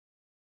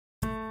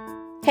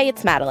Hey,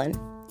 it's Madeline.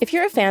 If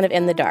you're a fan of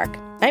In the Dark,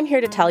 I'm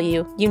here to tell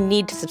you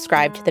need to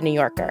subscribe to The New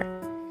Yorker.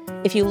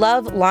 If you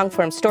love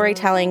long-form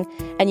storytelling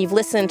and you've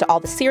listened to all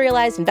the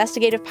serialized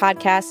investigative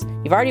podcasts,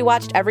 you've already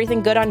watched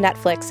everything good on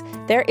Netflix,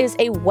 there is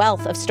a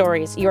wealth of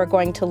stories you are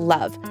going to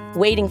love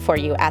waiting for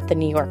you at The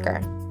New Yorker.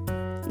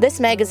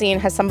 This magazine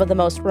has some of the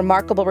most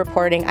remarkable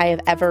reporting I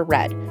have ever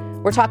read.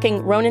 We're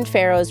talking Ronan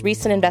Farrow's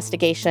recent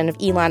investigation of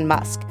Elon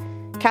Musk,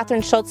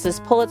 Catherine Schultz's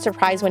Pulitzer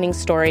Prize-winning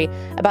story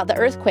about the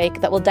earthquake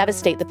that will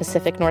devastate the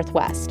Pacific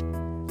Northwest,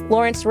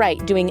 Lawrence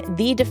Wright doing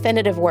the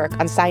definitive work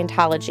on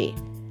Scientology,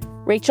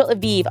 Rachel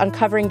Aviv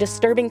uncovering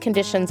disturbing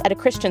conditions at a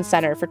Christian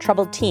center for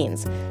troubled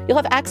teens. You'll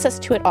have access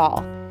to it all,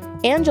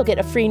 and you'll get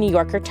a free New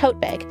Yorker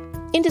tote bag,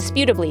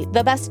 indisputably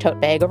the best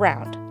tote bag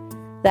around.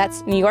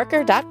 That's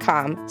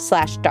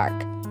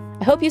NewYorker.com/dark.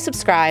 I hope you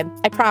subscribe.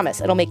 I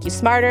promise it'll make you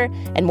smarter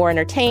and more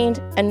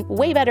entertained and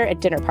way better at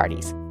dinner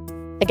parties.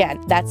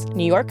 Again, that's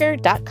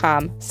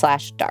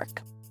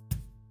NewYorker.com/dark.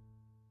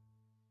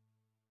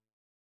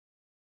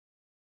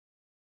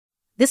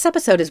 This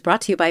episode is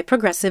brought to you by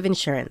Progressive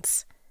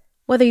Insurance.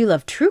 Whether you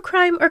love true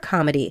crime or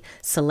comedy,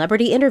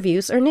 celebrity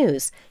interviews or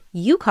news,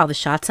 you call the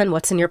shots on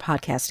what's in your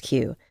podcast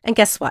queue. And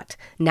guess what?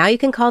 Now you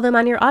can call them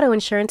on your auto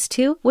insurance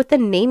too with the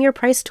Name Your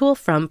Price tool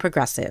from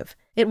Progressive.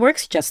 It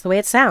works just the way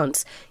it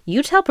sounds.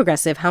 You tell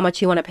Progressive how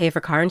much you want to pay for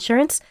car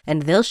insurance,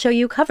 and they'll show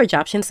you coverage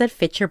options that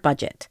fit your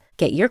budget.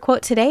 Get your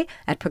quote today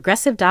at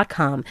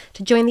Progressive.com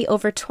to join the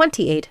over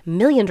 28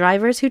 million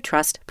drivers who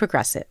trust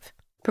Progressive.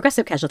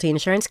 Progressive Casualty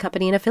Insurance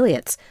Company and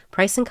Affiliates.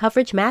 Price and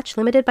coverage match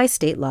limited by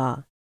state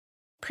law.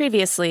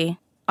 Previously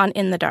on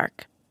In the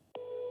Dark.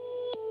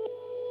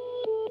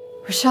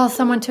 Rochelle,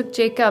 someone took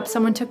Jacob.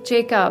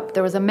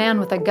 There was a man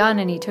with a gun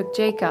and he took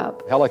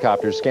Jacob.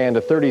 Helicopters scanned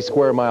a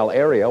 30-square-mile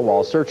area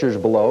while searchers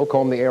below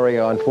combed the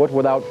area on foot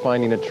without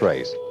finding a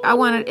trace. I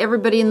wanted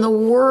everybody in the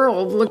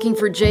world looking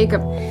for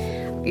Jacob.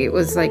 It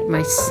was like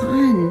my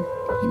son.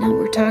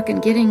 We're talking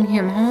getting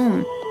him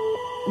home.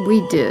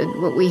 We did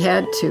what we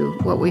had to,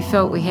 what we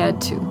felt we had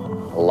to.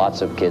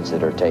 Lots of kids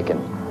that are taken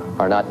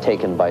are not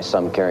taken by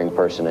some caring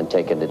person and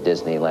taken to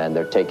Disneyland.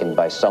 They're taken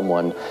by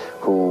someone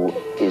who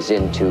is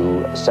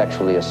into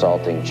sexually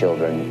assaulting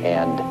children,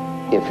 and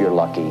if you're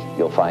lucky,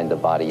 you'll find the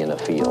body in a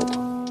field.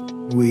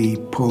 We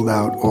pulled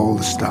out all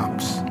the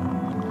stops.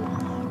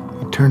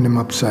 We turned them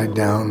upside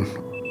down.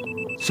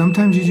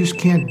 Sometimes you just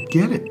can't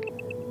get it.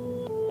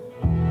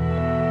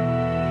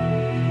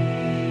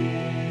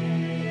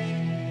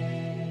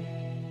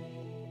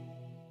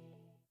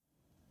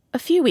 A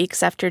few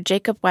weeks after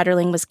Jacob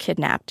Wetterling was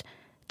kidnapped,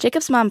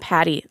 Jacob's mom,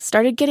 Patty,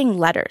 started getting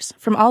letters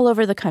from all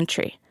over the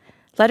country.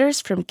 Letters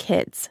from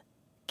kids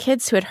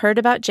who had heard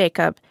about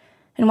Jacob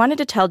and wanted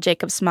to tell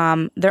Jacob's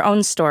mom their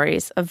own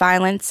stories of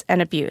violence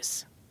and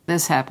abuse.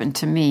 This happened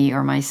to me,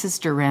 or my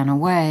sister ran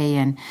away,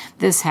 and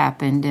this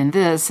happened, and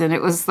this, and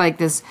it was like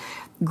this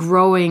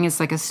growing, it's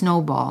like a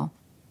snowball.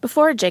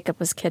 Before Jacob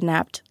was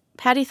kidnapped,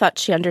 Patty thought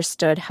she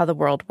understood how the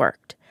world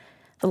worked.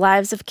 The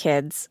lives of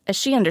kids, as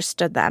she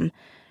understood them,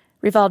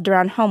 revolved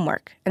around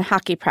homework and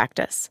hockey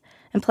practice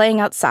and playing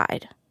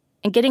outside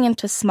and getting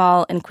into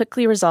small and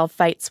quickly resolved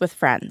fights with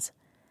friends.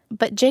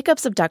 But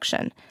Jacob's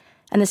abduction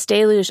and this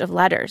deluge of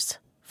letters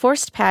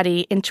forced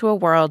Patty into a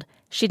world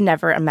she'd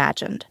never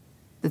imagined.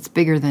 It's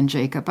bigger than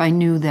Jacob. I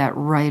knew that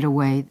right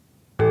away.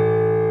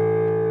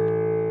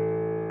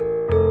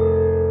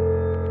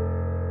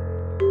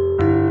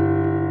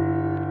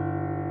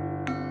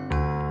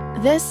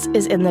 This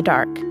is In the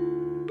Dark,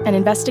 an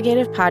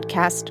investigative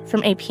podcast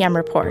from APM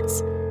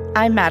Reports.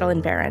 I'm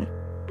Madeline Barron.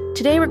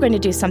 Today we're going to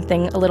do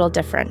something a little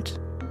different.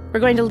 We're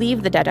going to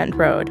leave the dead-end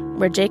road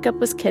where Jacob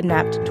was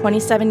kidnapped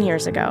 27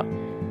 years ago,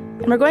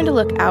 and we're going to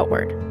look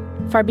outward,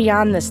 far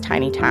beyond this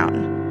tiny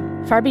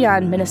town, far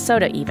beyond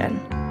Minnesota even,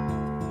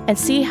 and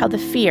see how the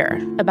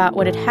fear about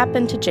what had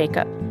happened to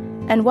Jacob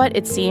and what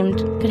it seemed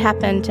could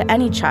happen to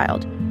any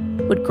child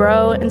would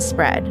grow and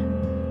spread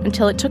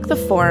until it took the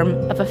form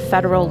of a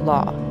federal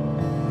law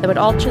that would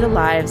alter the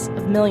lives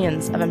of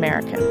millions of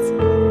Americans.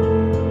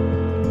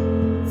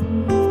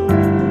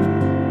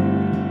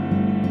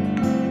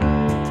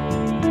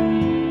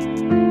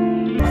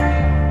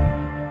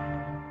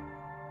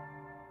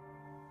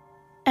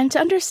 And to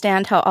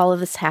understand how all of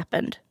this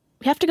happened,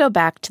 we have to go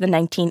back to the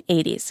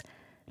 1980s,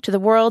 to the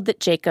world that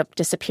Jacob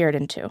disappeared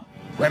into.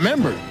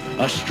 Remember,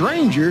 a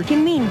stranger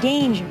can mean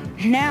danger.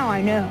 Now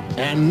I know.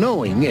 And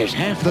knowing is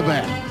half the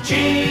battle.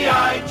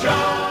 G.I.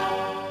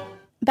 Joe!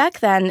 Back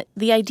then,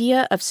 the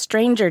idea of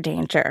stranger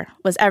danger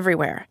was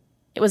everywhere.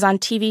 It was on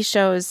TV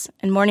shows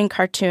and morning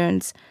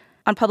cartoons,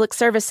 on public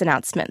service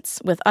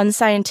announcements with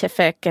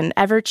unscientific and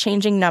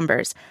ever-changing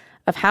numbers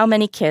of how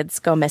many kids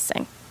go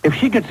missing. If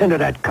she gets into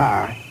that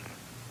car,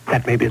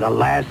 that may be the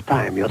last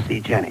time you'll see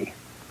Jenny.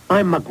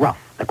 I'm McGruff,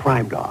 the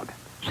crime dog.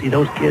 See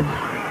those kids?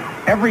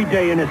 Every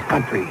day in this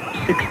country,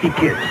 60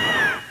 kids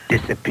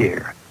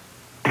disappear.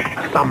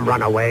 Some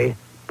run away,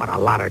 but a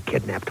lot are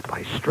kidnapped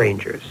by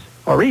strangers,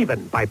 or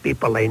even by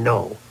people they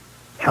know.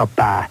 Help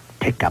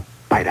take a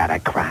bite out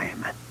of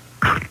crime.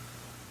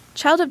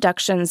 Child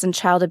abductions and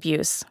child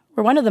abuse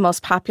were one of the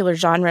most popular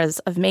genres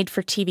of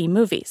made-for-TV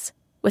movies,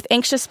 with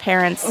anxious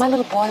parents... My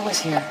little boy was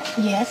here.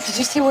 Yes. Did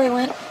you see where he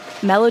went?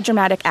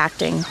 Melodramatic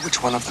acting...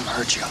 Which one of them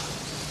hurt you?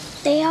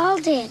 They all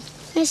did.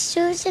 Miss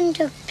Susan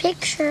took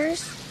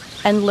pictures.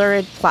 And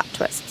lurid plot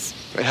twists.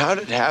 But how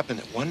did it happen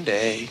that one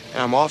day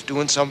I'm off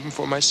doing something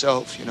for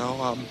myself,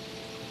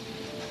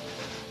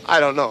 I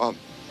don't know, I'm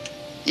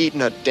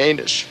eating a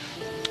Danish,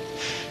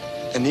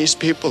 and these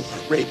people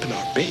are raping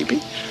our baby?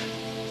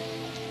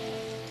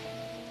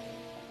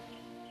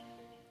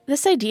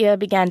 This idea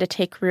began to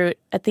take root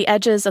at the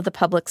edges of the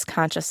public's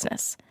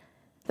consciousness,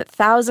 that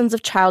thousands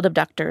of child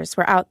abductors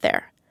were out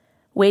there,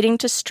 waiting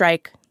to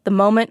strike the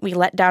moment we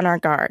let down our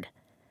guard,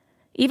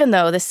 even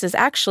though this is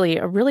actually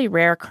a really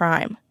rare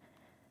crime.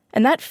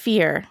 And that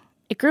fear,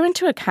 it grew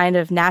into a kind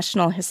of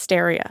national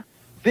hysteria.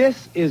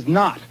 This is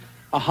not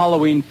a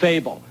Halloween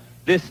fable.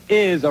 This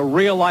is a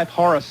real-life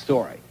horror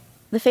story.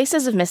 The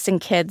faces of missing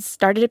kids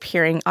started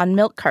appearing on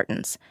milk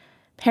cartons.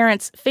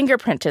 Parents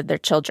fingerprinted their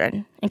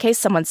children in case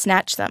someone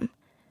snatched them.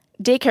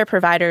 Daycare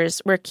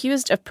providers were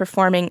accused of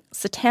performing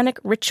satanic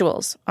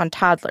rituals on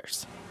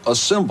toddlers. A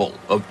symbol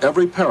of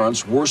every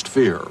parent's worst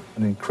fear.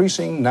 An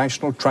increasing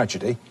national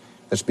tragedy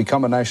that's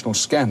become a national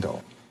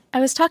scandal. I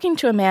was talking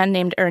to a man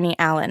named Ernie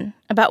Allen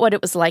about what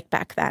it was like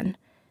back then.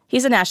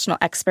 He's a national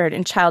expert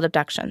in child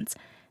abductions,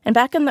 and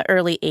back in the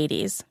early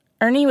 80s,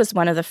 Ernie was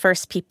one of the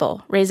first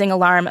people raising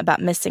alarm about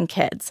missing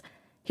kids.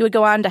 He would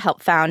go on to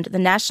help found the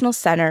National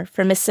Center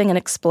for Missing and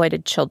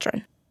Exploited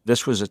Children.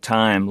 This was a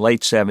time,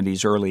 late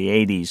 70s, early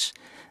 80s,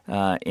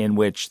 in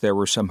which there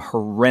were some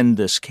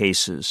horrendous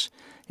cases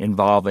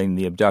involving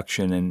the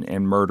abduction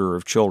and murder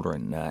of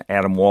children.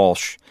 Adam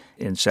Walsh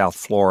in South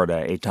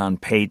Florida, Eitan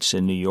Pates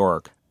in New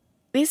York.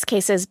 These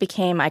cases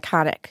became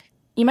iconic.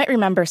 You might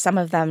remember some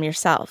of them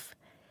yourself.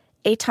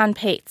 Eitan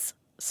Pates,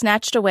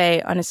 snatched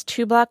away on his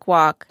 2-block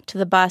walk to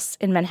the bus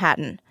in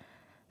Manhattan,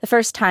 the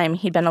first time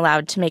he'd been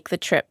allowed to make the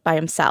trip by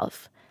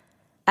himself.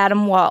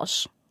 Adam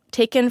Walsh,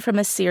 taken from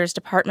a Sears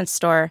department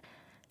store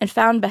and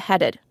found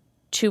beheaded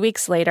 2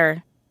 weeks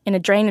later in a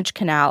drainage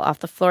canal off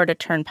the Florida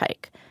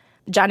Turnpike.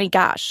 Johnny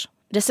Gosch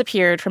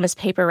disappeared from his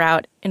paper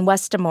route in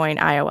West Des Moines,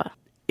 Iowa.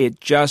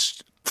 It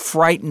just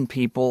frightened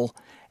people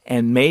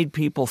and made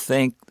people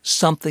think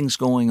something's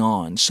going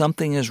on,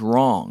 something is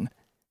wrong.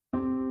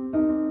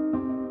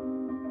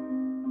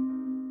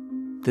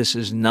 This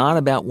is not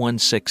about one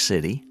sick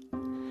city.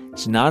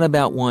 It's not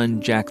about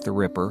one Jack the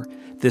Ripper.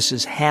 This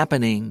is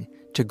happening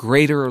to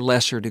greater or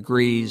lesser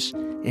degrees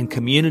in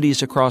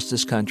communities across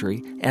this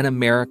country, and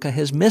America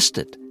has missed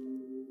it.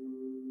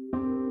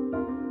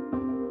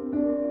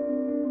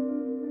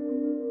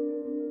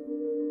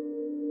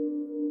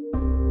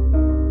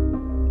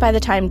 By the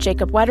time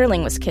Jacob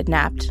Wetterling was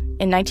kidnapped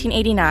in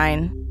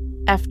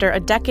 1989, after a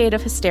decade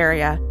of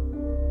hysteria,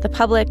 the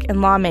public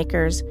and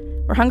lawmakers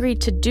were hungry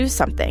to do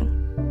something,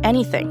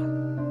 anything,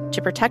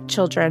 to protect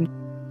children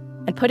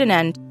and put an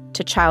end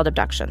to child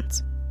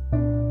abductions.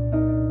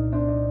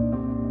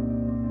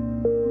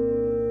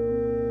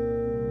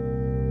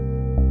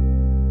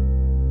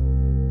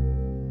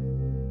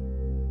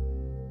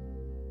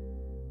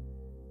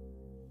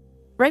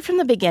 Right from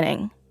the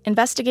beginning,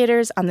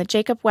 investigators on the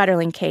Jacob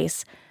Wetterling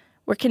case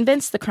were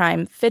convinced the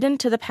crime fit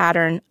into the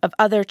pattern of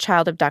other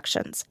child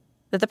abductions,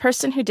 that the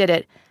person who did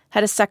it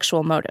had a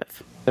sexual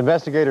motive.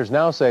 Investigators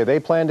now say they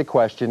plan to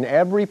question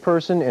every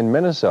person in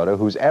Minnesota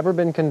who's ever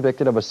been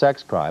convicted of a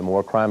sex crime or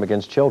a crime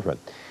against children.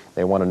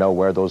 They want to know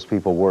where those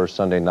people were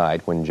Sunday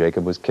night when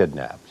Jacob was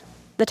kidnapped.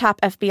 The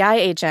top FBI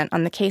agent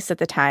on the case at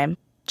the time,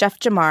 Jeff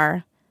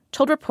Jamar,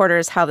 told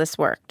reporters how this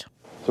worked.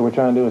 So what we're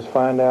trying to do is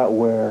find out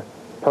where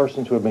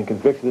persons who have been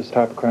convicted of this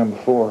type of crime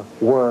before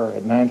were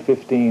at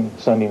 9:15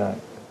 Sunday night.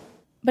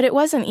 But it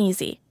wasn't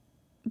easy.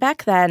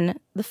 Back then,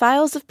 the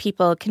files of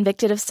people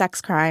convicted of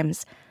sex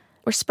crimes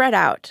were spread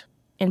out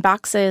in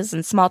boxes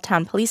in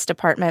small-town police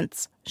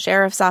departments,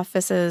 sheriff's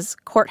offices,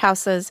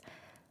 courthouses.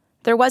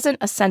 There wasn't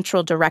a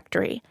central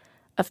directory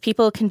of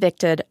people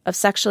convicted of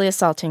sexually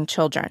assaulting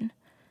children.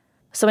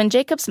 So when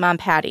Jacob's mom,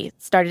 Patty,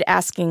 started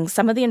asking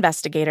some of the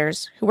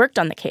investigators who worked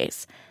on the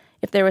case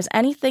if there was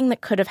anything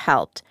that could have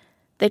helped,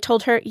 they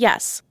told her,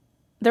 yes,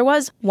 there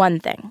was one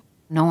thing.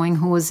 Knowing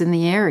who was in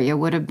the area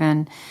would have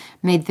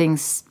made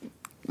things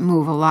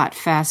move a lot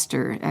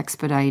faster,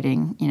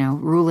 expediting,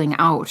 ruling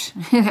out.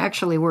 It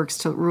actually works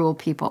to rule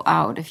people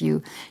out. If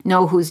you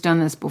know who's done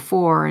this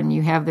before and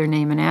you have their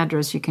name and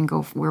address, you can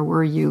go, where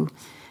were you,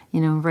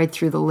 right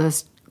through the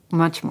list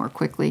much more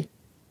quickly.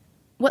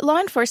 What law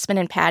enforcement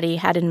and Patty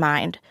had in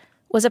mind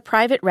was a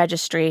private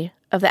registry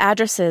of the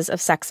addresses of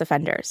sex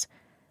offenders,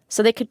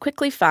 so they could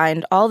quickly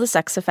find all the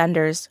sex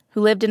offenders who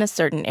lived in a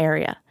certain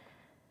area.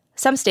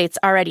 Some states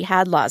already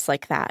had laws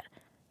like that,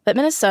 but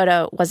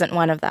Minnesota wasn't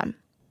one of them.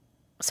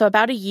 So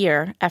about a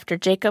year after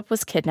Jacob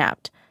was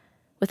kidnapped,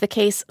 with the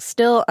case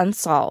still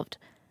unsolved,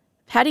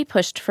 Patty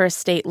pushed for a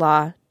state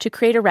law to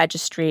create a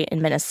registry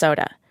in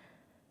Minnesota.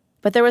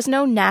 But there was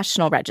no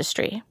national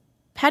registry.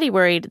 Patty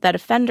worried that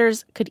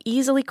offenders could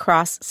easily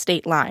cross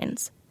state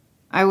lines.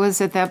 I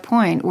was at that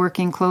point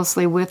working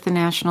closely with the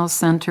National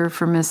Center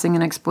for Missing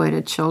and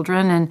Exploited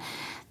Children, and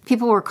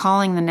people were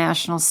calling the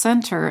National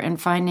Center and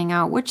finding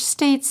out which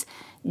states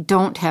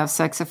don't have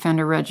sex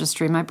offender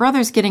registry. My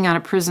brother's getting out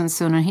of prison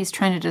soon, and he's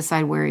trying to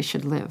decide where he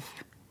should live.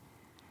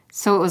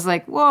 So it was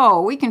like,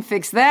 whoa, we can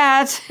fix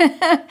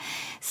that.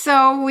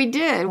 So we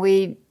did.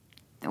 We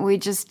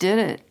just did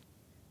it.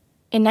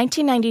 In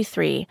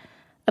 1993,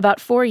 about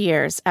 4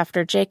 years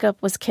after Jacob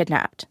was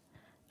kidnapped,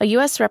 a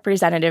U.S.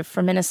 representative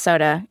from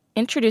Minnesota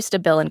introduced a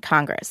bill in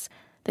Congress,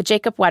 the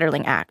Jacob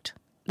Wetterling Act,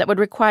 that would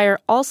require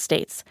all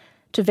states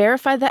to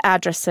verify the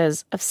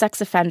addresses of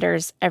sex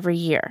offenders every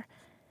year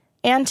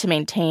and to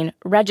maintain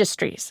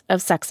registries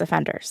of sex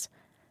offenders.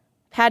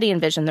 Patty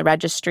envisioned the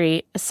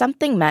registry as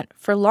something meant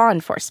for law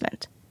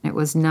enforcement. It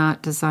was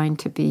not designed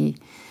to be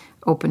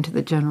open to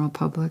the general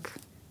public.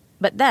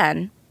 But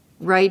then,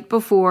 right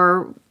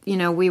before,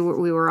 we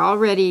were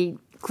already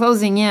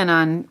closing in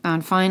on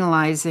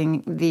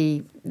finalizing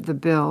the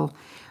bill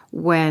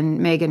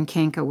when Megan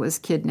Kanka was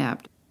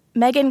kidnapped.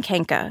 Megan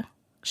Kanka,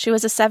 she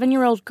was a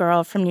 7-year-old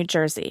girl from New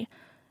Jersey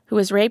who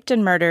was raped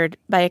and murdered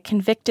by a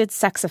convicted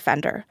sex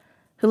offender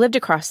who lived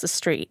across the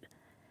street.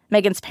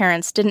 Megan's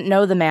parents didn't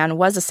know the man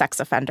was a sex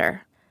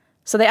offender,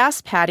 so they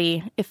asked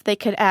Patty if they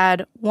could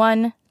add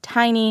one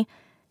tiny,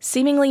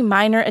 seemingly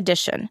minor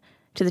addition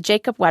to the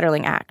Jacob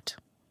Wetterling Act.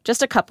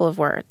 Just a couple of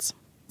words.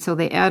 So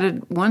they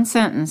added one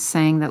sentence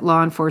saying that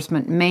law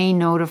enforcement may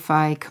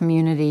notify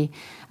community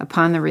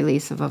upon the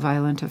release of a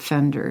violent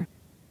offender.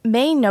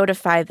 May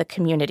notify the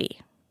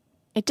community.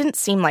 It didn't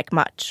seem like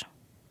much.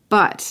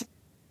 But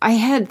I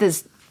had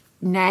this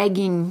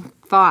nagging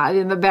thought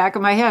in the back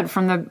of my head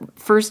from the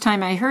first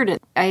time I heard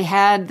it. I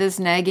had this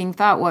nagging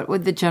thought, what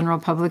would the general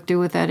public do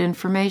with that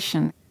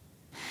information?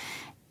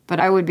 But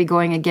I would be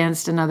going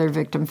against another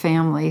victim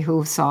family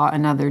who saw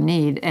another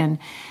need, and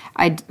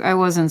I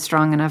wasn't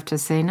strong enough to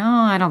say, no,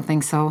 I don't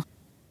think so.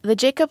 The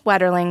Jacob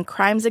Wetterling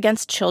Crimes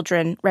Against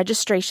Children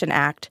Registration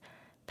Act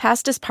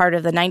passed as part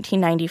of the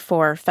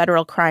 1994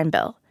 federal crime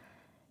bill.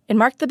 It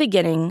marked the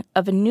beginning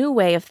of a new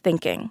way of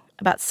thinking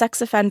about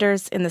sex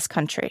offenders in this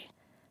country.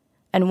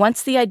 And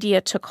once the idea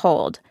took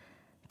hold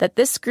that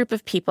this group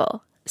of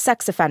people,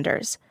 sex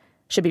offenders,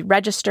 should be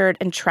registered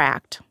and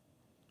tracked,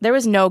 there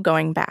was no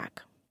going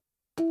back.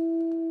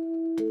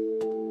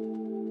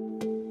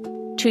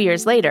 2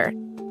 years later,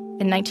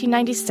 in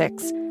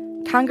 1996,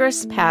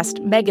 Congress passed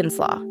Megan's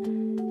Law.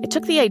 It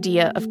took the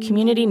idea of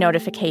community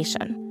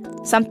notification,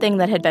 something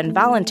that had been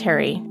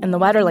voluntary in the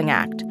Wetterling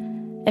Act,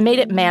 and made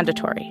it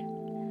mandatory.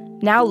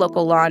 Now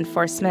local law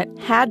enforcement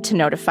had to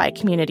notify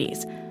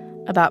communities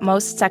about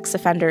most sex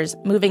offenders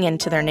moving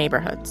into their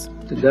neighborhoods.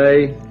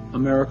 Today,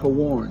 America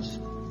warns,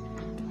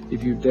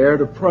 if you dare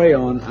to prey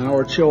on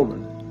our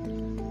children,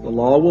 the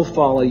law will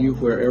follow you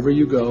wherever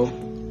you go,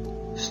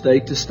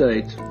 state to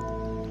state,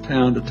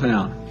 town to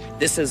town.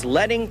 This is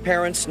letting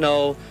parents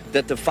know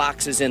that the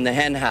fox is in the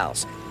hen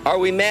house. Are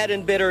we mad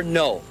and bitter?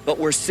 No. But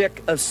we're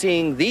sick of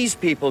seeing these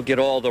people get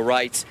all the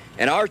rights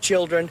and our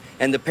children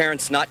and the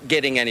parents not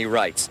getting any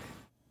rights.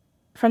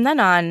 From then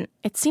on,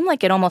 it seemed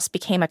like it almost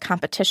became a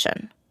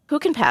competition. Who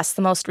can pass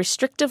the most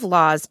restrictive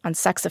laws on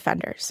sex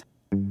offenders?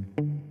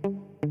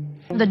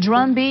 The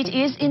drumbeat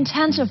is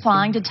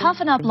intensifying to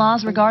toughen up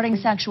laws regarding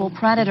sexual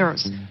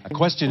predators. The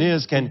question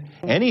is, can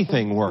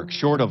anything work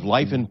short of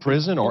life in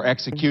prison or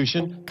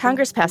execution?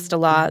 Congress passed a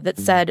law that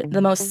said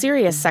the most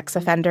serious sex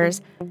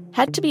offenders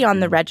had to be on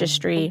the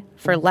registry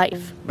for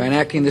life. By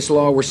enacting this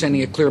law, we're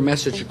sending a clear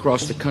message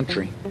across the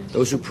country.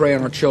 Those who prey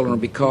on our children will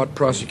be caught,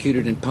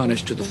 prosecuted, and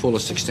punished to the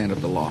fullest extent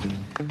of the law.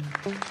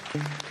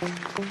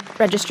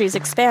 Registries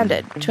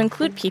expanded to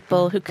include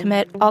people who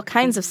commit all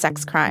kinds of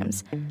sex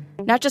crimes,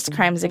 not just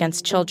crimes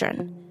against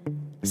children.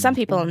 Some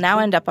people now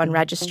end up on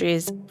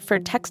registries for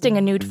texting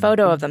a nude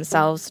photo of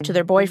themselves to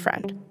their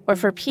boyfriend or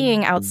for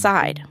peeing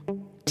outside.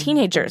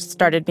 Teenagers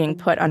started being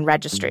put on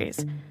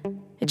registries.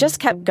 It just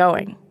kept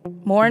going.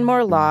 More and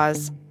more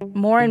laws,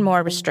 more and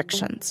more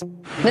restrictions.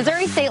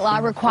 Missouri state law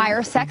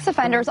requires sex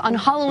offenders on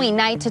Halloween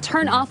night to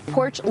turn off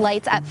porch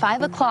lights at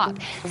 5 o'clock,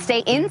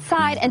 stay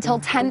inside until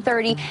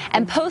 10:30,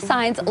 and post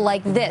signs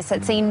like this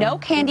that say no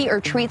candy or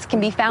treats can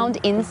be found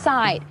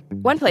inside.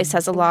 One place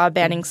has a law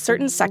banning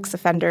certain sex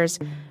offenders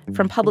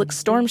from public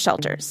storm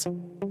shelters.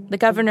 The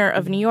governor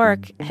of New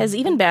York has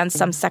even banned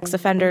some sex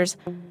offenders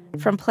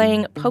from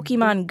playing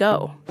Pokemon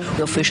Go.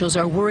 Officials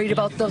are worried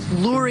about the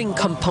luring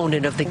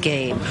component of the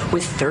game.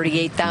 With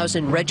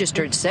 38,000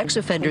 registered sex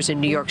offenders in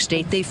New York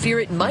State, they fear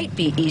it might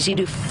be easy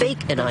to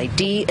fake an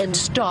ID and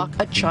stalk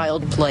a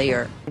child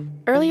player.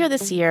 Earlier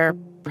this year,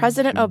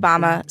 President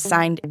Obama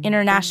signed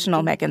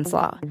International Megan's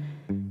Law.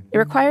 It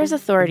requires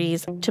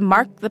authorities to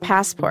mark the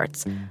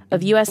passports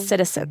of U.S.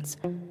 citizens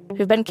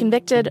who've been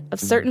convicted of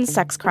certain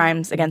sex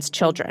crimes against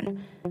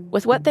children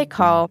with what they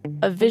call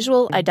a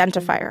visual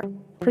identifier,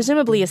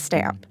 presumably a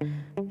stamp,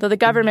 though the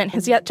government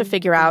has yet to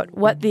figure out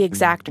what the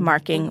exact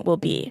marking will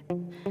be.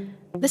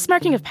 This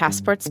marking of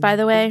passports, by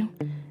the way,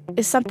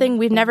 is something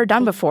we've never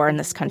done before in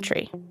this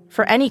country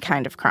for any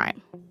kind of crime.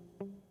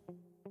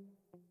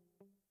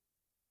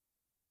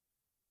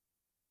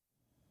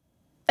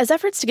 As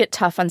efforts to get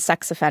tough on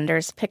sex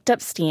offenders picked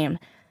up steam,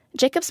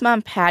 Jacob's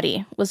mom,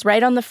 Patty, was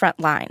right on the front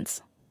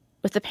lines,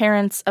 with the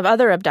parents of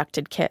other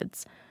abducted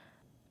kids,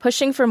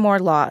 pushing for more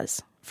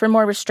laws, for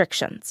more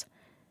restrictions.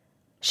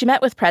 She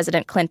met with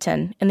President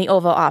Clinton in the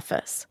Oval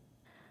Office,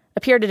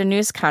 appeared at a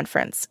news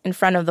conference in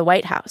front of the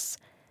White House,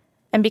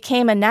 and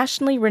became a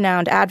nationally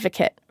renowned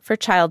advocate for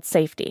child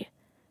safety.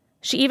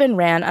 She even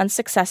ran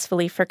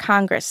unsuccessfully for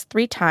Congress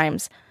 3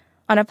 times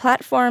on a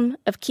platform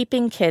of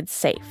keeping kids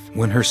safe.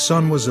 When her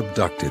son was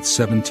abducted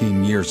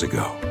 17 years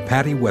ago,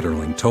 Patty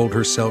Wetterling told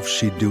herself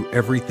she'd do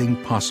everything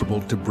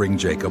possible to bring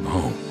Jacob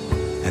home,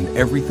 and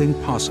everything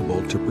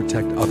possible to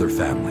protect other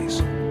families.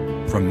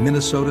 From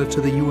Minnesota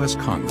to the U.S.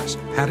 Congress,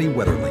 Patty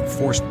Wetterling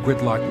forced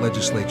gridlock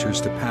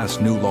legislatures to pass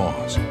new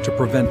laws to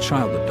prevent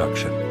child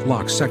abduction,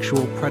 lock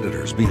sexual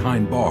predators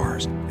behind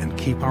bars, and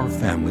keep our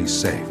families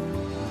safe.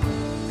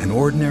 An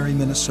ordinary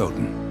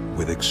Minnesotan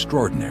with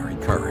extraordinary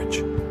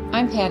courage.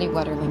 I'm Patty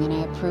Wetterling, and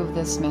I approve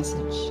this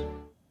message.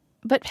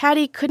 But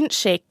Patty couldn't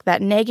shake that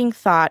nagging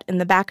thought in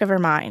the back of her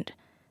mind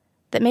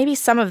that maybe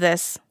some of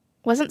this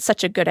wasn't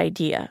such a good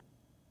idea.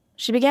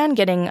 She began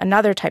getting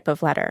another type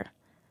of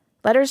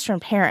letters from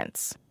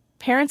parents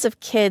of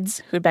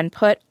kids who'd been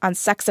put on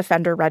sex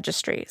offender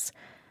registries.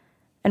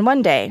 And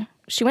one day,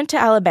 she went to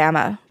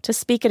Alabama to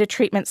speak at a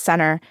treatment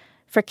center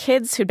for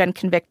kids who'd been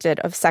convicted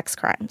of sex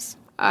crimes.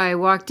 I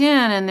walked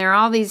in, and there are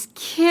all these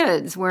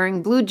kids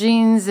wearing blue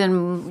jeans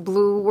and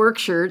blue work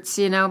shirts.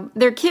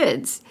 They're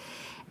kids.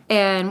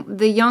 And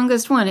the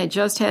youngest one had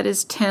just had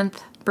his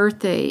 10th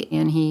birthday,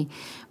 and he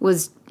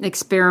was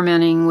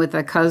experimenting with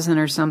a cousin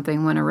or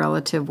something when a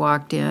relative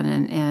walked in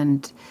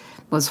and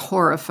was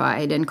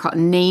horrified and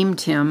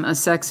named him a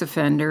sex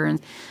offender.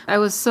 And I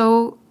was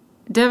so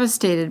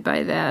devastated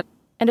by that.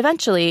 And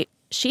eventually,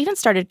 she even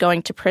started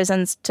going to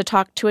prisons to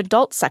talk to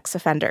adult sex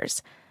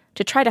offenders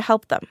to try to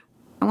help them.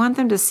 I want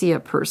them to see a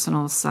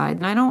personal side,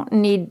 and I don't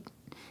need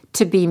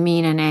to be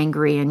mean and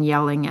angry and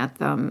yelling at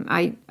them.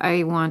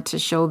 I want to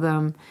show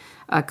them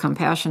a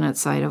compassionate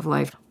side of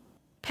life.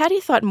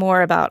 Patty thought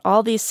more about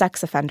all these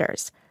sex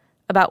offenders,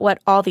 about what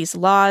all these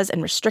laws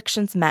and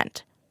restrictions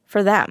meant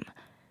for them.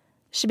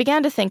 She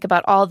began to think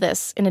about all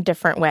this in a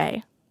different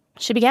way.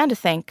 She began to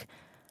think,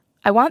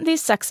 I want these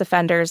sex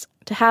offenders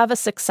to have a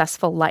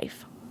successful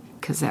life.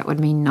 Because that would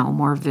mean no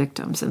more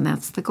victims, and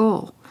that's the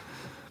goal.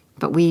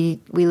 But we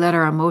let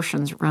our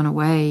emotions run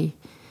away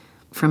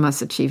from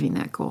us achieving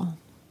that goal.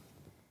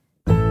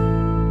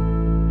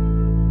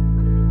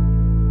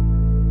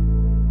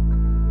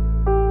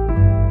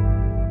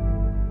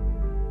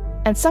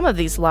 And some of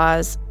these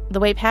laws, the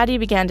way Patty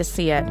began to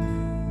see it,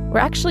 were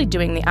actually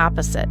doing the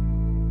opposite.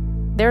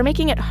 They were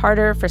making it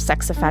harder for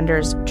sex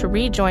offenders to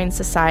rejoin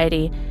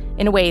society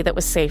in a way that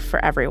was safe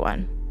for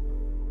everyone.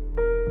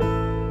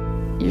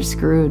 You're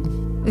screwed.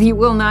 You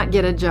will not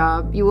get a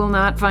job. You will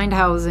not find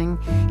housing.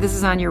 This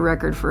is on your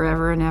record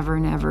forever and ever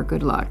and ever.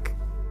 Good luck.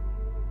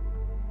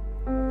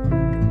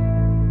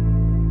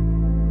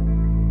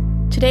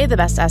 Today, the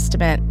best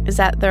estimate is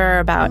that there are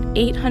about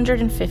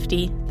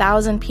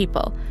 850,000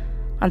 people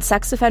on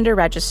sex offender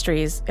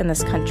registries in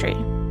this country.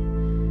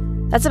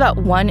 That's about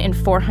 1 in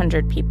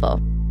 400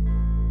 people.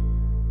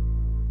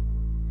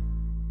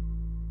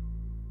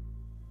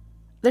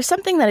 There's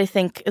something that I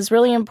think is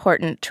really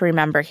important to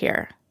remember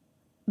here.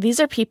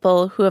 These are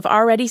people who have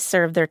already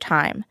served their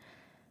time.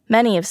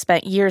 Many have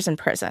spent years in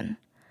prison.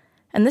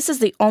 And this is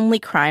the only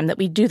crime that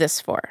we do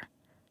this for.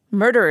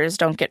 Murderers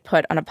don't get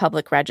put on a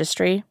public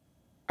registry.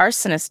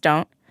 Arsonists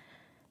don't.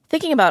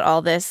 Thinking about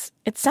all this,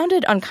 it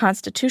sounded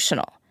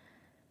unconstitutional.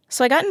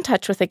 So I got in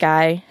touch with a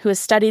guy who has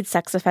studied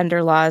sex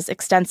offender laws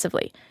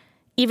extensively,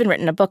 even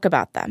written a book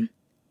about them.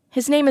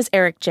 His name is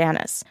Eric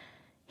Janis.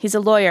 He's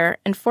a lawyer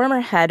and former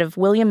head of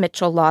William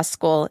Mitchell Law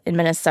School in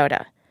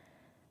Minnesota.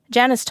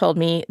 Janis told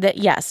me that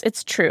yes,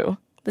 it's true.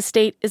 The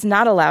state is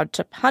not allowed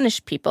to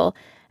punish people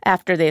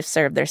after they've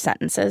served their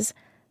sentences.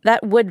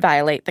 That would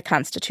violate the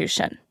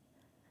Constitution.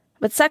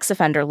 But sex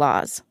offender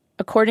laws,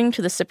 according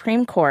to the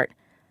Supreme Court,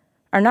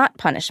 are not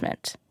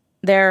punishment.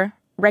 They're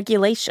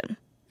regulation.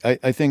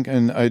 I think,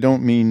 and I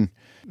don't mean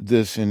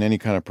this in any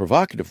kind of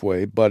provocative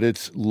way, but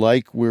it's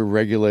like we're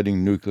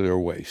regulating nuclear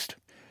waste.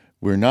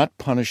 We're not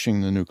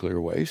punishing the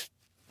nuclear waste.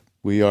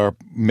 We are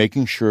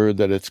making sure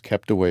that it's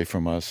kept away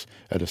from us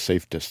at a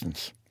safe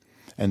distance.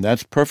 And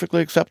that's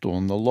perfectly acceptable.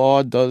 And the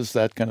law does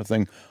that kind of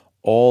thing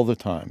all the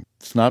time.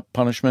 It's not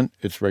punishment,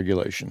 it's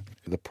regulation.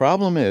 The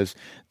problem is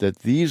that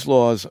these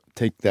laws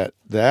take that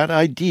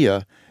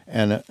idea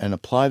and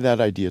apply that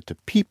idea to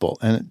people.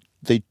 And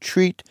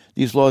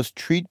these laws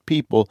treat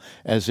people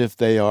as if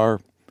they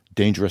are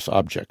dangerous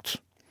objects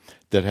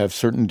that have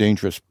certain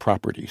dangerous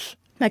properties.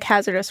 Like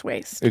hazardous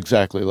waste.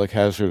 Exactly, like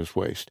hazardous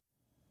waste.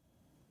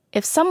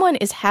 If someone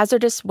is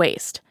hazardous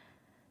waste,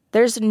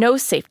 there's no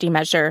safety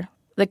measure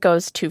that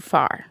goes too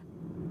far.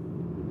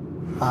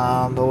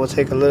 But we'll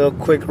take a little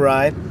quick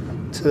ride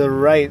to the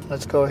right.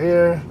 Let's go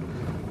here.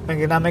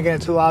 Not making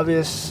it too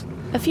obvious.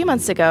 A few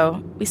months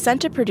ago, we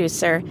sent a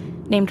producer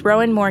named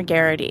Rowan Moore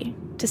Garrity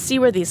to see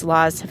where these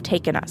laws have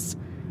taken us.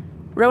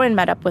 Rowan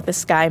met up with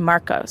this guy,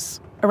 Marcos,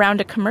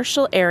 around a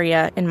commercial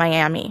area in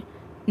Miami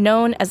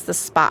known as The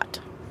Spot.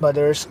 But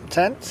there's some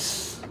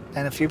tents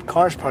and a few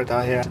cars parked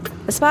out here.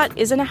 The Spot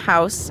isn't a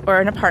house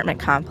or an apartment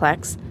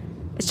complex.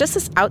 It's just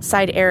this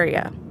outside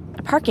area,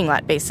 a parking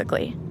lot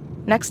basically,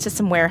 next to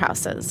some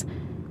warehouses.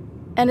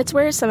 And it's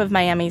where some of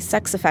Miami's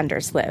sex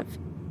offenders live.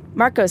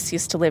 Marcos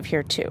used to live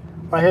here too.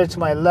 Right here to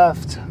my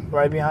left,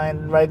 right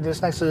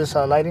just next to this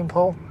lighting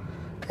pole,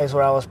 is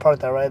where I was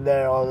parked at, right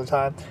there all the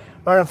time.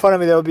 Right in front of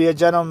me, there would be a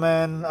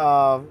gentleman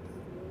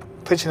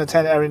pitching a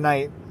tent every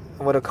night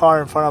with a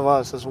car in front of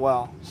us as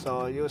well.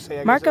 So you would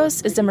say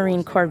Marcos is a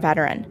Marine Corps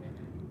veteran.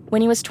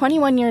 When he was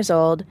 21 years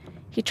old,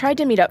 he tried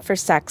to meet up for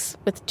sex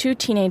with 2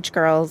 teenage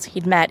girls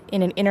he'd met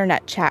in an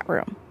internet chat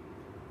room.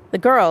 The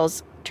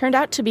girls turned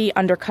out to be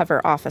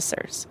undercover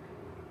officers.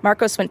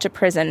 Marcos went to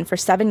prison for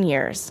 7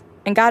 years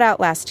and got out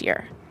last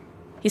year.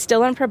 He's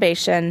still on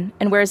probation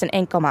and wears an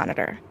ankle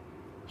monitor.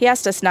 He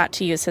asked us not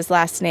to use his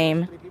last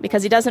name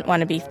because he doesn't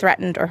want to be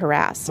threatened or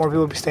harassed. More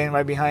people will be staying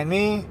right behind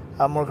me.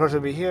 More cars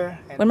will be here.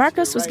 When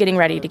Marcos was getting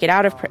ready to get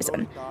out of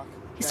prison,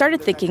 he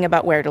started thinking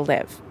about where to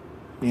live.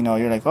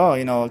 You're like,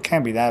 it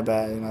can't be that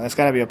bad. There's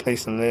got to be a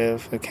place to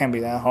live. It can't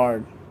be that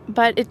hard.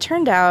 But it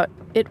turned out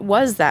it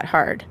was that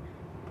hard.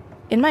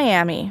 In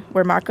Miami,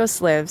 where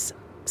Marcos lives,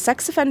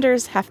 sex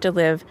offenders have to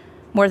live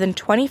more than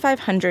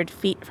 2,500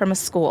 feet from a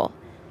school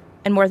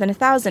and more than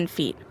 1,000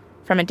 feet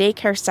from a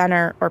daycare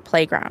center or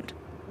playground.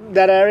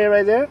 That area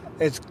right there,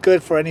 it's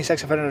good for any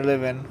sex offender to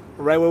live in.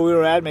 Right where we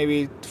were at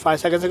maybe 5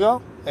 seconds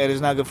ago, it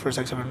is not good for a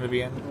sex offender to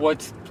be in.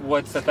 What's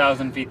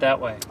 1,000 feet that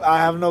way? I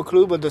have no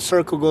clue, but the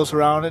circle goes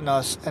around it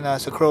and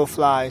as a crow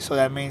flies. So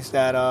that means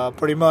that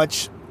pretty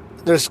much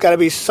there's got to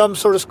be some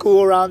sort of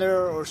school around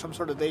there or some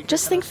sort of daycare.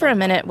 Just think for a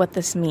minute what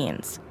this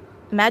means.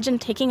 Imagine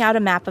taking out a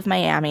map of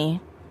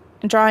Miami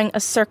and drawing a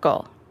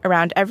circle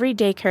around every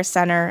daycare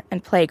center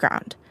and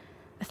playground,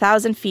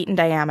 1,000 feet in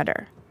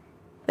diameter.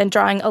 Then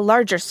drawing a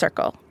larger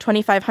circle,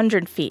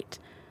 2,500 feet,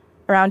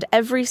 around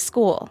every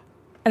school,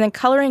 and then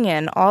coloring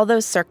in all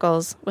those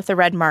circles with a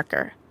red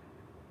marker.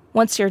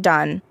 Once you're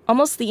done,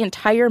 almost the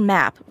entire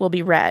map will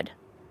be red.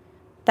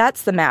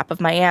 That's the map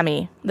of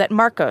Miami that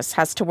Marcos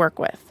has to work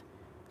with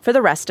for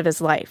the rest of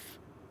his life.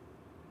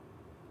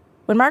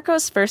 When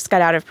Marcos first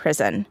got out of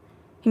prison,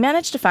 he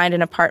managed to find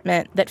an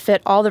apartment that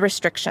fit all the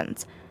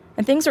restrictions,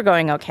 and things were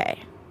going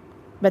okay.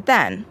 But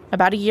then,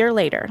 about a year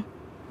later...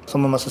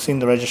 Someone must have seen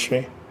the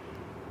registry,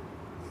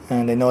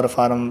 and they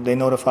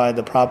notified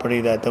the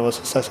property that there was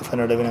a sex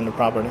offender living in the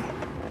property.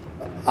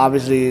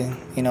 Obviously,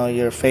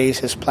 your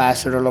face is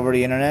plastered all over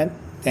the internet.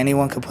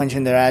 Anyone could punch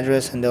in their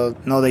address, and they'll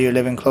know that you're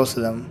living close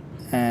to them.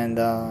 And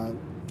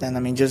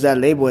just that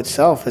label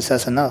itself, it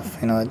says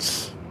enough.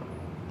 It's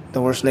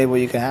the worst label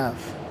you can have,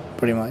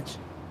 pretty much.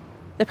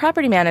 The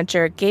property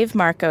manager gave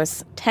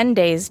Marcos 10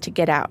 days to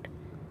get out.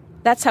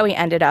 That's how he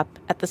ended up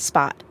at The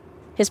Spot.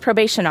 His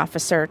probation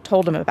officer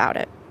told him about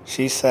it.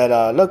 She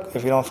said, look,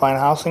 if you don't find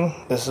housing,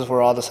 this is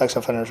where all the sex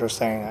offenders are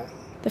staying at.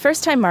 The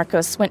first time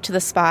Marcos went to The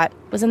Spot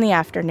was in the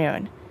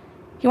afternoon.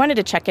 He wanted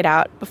to check it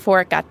out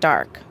before it got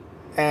dark.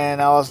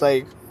 And I was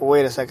like,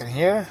 wait a second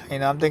here.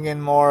 I'm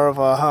thinking more of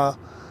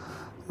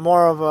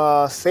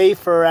a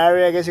safer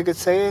area, I guess you could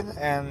say it.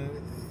 And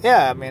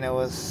yeah, it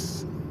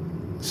was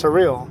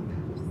surreal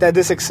that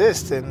this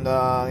exists in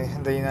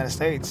the United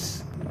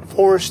States.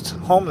 Forced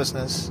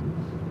homelessness,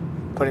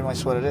 pretty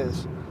much what it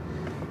is.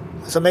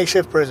 It's a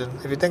makeshift prison.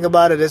 If you think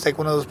about it, it's like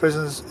one of those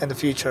prisons in the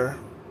future.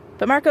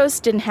 But Marcos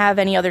didn't have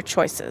any other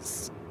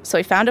choices, so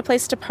he found a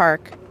place to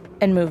park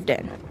and moved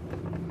in.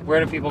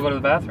 Where do people go to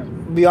the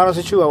bathroom? To be honest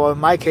with you, in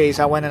my case,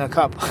 I went in a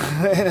cup.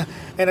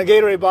 in a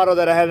Gatorade bottle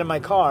that I had in my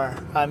car.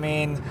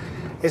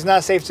 It's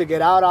not safe to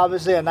get out,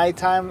 obviously, at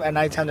nighttime. At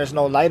nighttime, there's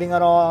no lighting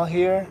at all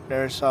here.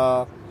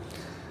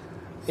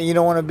 You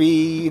don't want to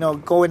be,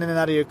 going in and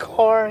out of your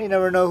car. You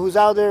never know who's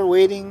out there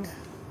waiting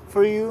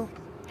for you.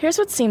 Here's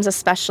what seems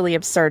especially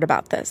absurd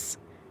about this.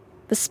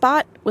 The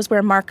Spot was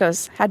where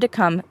Marcos had to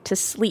come to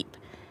sleep.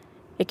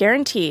 It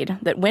guaranteed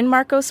that when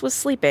Marcos was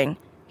sleeping,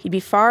 he'd be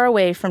far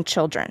away from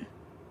children.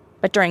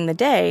 But during the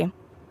day,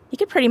 he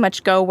could pretty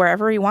much go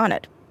wherever he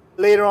wanted.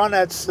 Later on,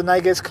 as the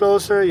night gets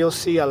closer, you'll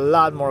see a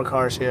lot more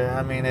cars here.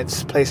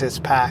 Place is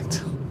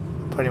packed,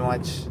 pretty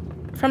much.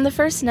 From the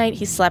first night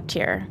he slept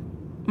here,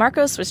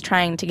 Marcos was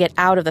trying to get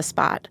out of The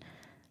Spot,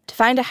 to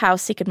find a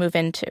house he could move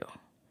into.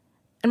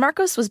 And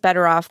Marcos was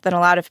better off than a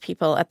lot of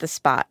people at The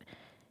Spot.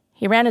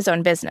 He ran his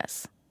own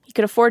business. He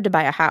could afford to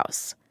buy a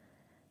house.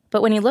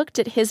 But when he looked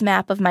at his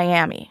map of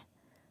Miami,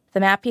 the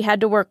map he had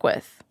to work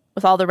with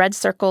all the red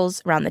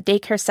circles around the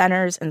daycare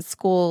centers and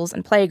schools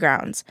and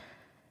playgrounds,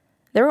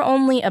 there were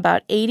only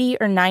about 80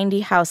 or 90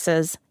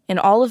 houses in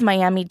all of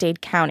Miami-Dade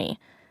County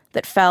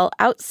that fell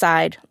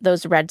outside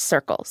those red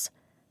circles.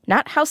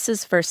 Not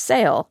houses for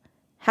sale,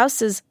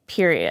 houses,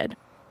 period.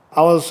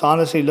 I was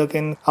honestly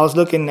looking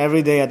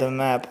every day at the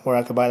map where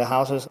I could buy the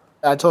houses.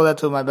 I told that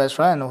to my best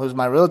friend, who's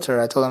my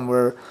realtor. I told him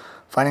we're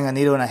finding a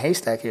needle in a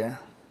haystack here.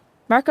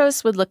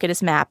 Marcos would look at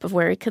his map of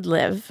where he could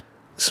live.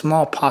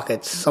 Small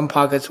pockets. Some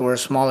pockets were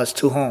as small as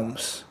 2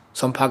 homes.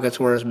 Some pockets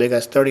were as big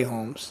as 30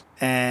 homes.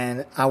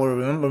 And I would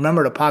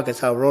remember the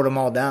pockets. I wrote them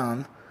all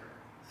down.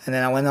 And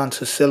then I went on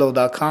to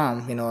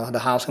Zillow.com, the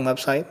housing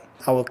website.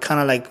 I would kind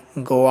of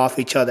like go off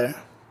each other.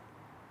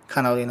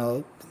 Kind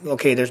of,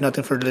 okay, there's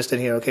nothing for listed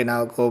here. Okay,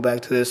 now go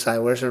back to this side.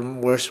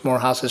 Where's more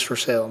houses for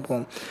sale?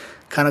 Boom.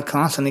 Kind of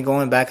constantly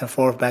going back and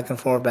forth,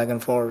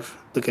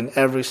 looking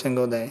every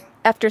single day.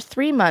 After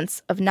 3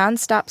 months of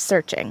nonstop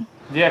searching.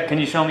 Yeah, can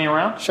you show me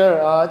around?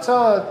 Sure. It's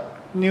a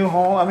new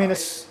home. I mean,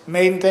 the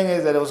main thing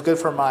is that it was good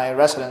for my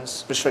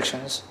residence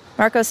restrictions.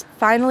 Marcos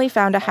finally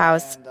found a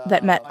house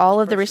that met all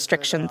of the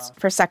restrictions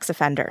for sex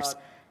offenders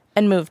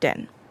and moved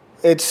in.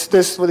 It's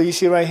this, what you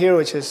see right here,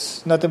 which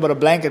is nothing but a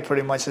blanket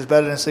pretty much. It's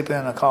better than sleeping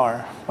in a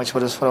car, which is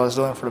what I was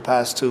doing for the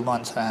past 2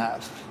 months and a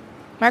half.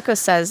 Marcos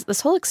says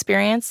this whole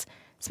experience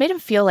has made him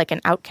feel like an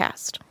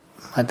outcast.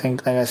 I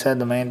think, like I said,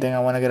 the main thing I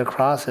want to get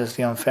across is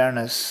the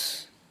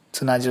unfairness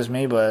to not just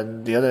me,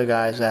 but the other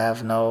guys that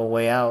have no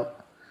way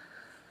out.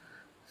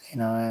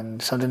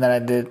 And something that I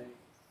did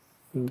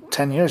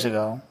 10 years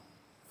ago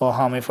will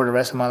haunt me for the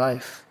rest of my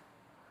life.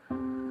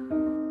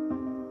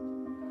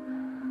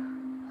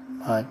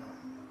 But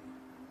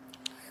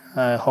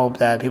I hope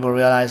that people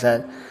realize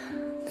that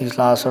these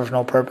laws serve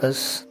no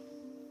purpose.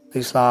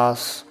 These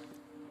laws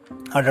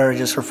are there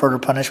just for further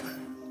punishment.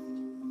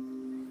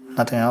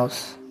 Nothing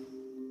else.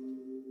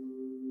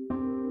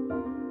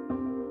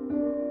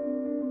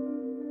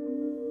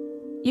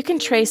 You can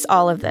trace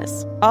all of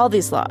this, all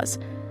these laws,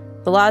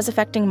 the laws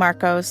affecting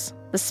Marcos,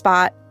 the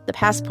spot, the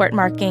passport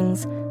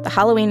markings, the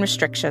Halloween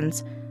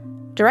restrictions,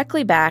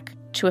 directly back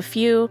to a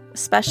few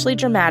especially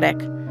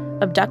dramatic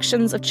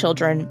abductions of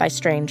children by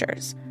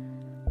strangers.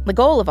 The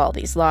goal of all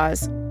these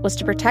laws was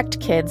to protect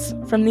kids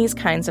from these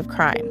kinds of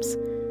crimes.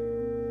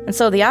 And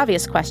so the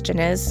obvious question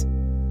is,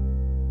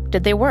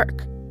 did they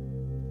work?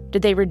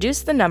 Did they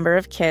reduce the number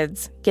of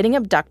kids getting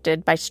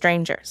abducted by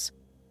strangers?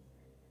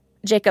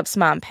 Jacob's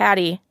mom,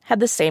 Patty, had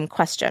the same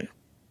question.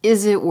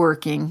 Is it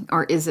working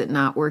or is it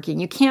not working?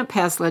 You can't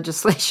pass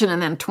legislation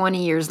and then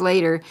 20 years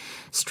later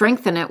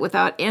strengthen it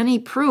without any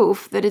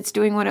proof that it's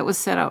doing what it was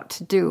set out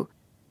to do.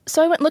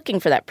 So I went looking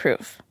for that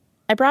proof.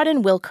 I brought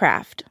in Will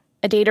Kraft,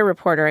 a data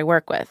reporter I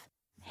work with.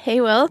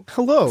 Hey, Will.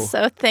 Hello.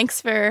 So thanks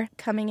for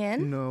coming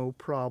in. No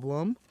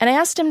problem. And I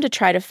asked him to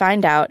try to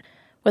find out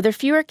whether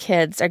fewer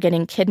kids are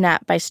getting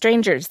kidnapped by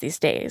strangers these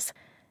days,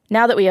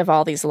 now that we have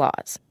all these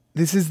laws.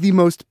 This is the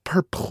most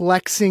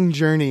perplexing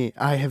journey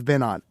I have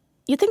been on.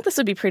 You'd think this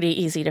would be pretty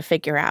easy to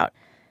figure out,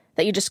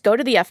 that you just go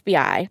to the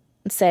FBI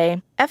and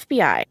say,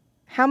 FBI,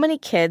 how many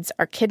kids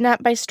are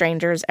kidnapped by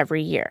strangers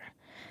every year?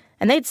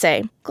 And they'd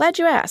say, glad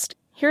you asked.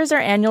 Here's our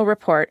annual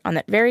report on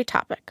that very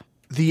topic.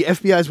 The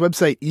FBI's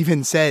website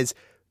even says,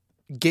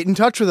 get in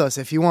touch with us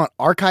if you want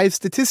archive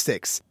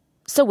statistics.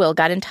 So Will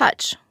got in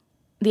touch.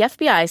 The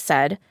FBI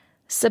said,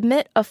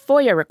 submit a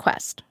FOIA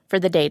request for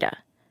the data.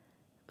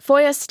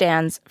 FOIA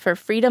stands for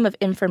Freedom of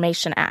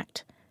Information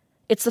Act.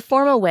 It's the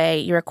formal way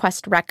you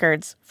request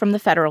records from the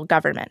federal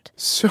government.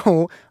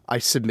 So I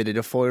submitted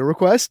a FOIA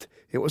request.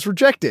 It was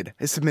rejected.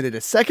 I submitted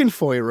a second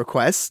FOIA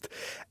request,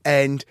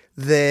 and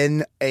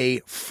then a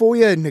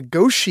FOIA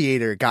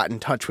negotiator got in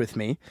touch with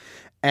me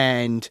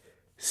and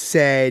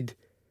said,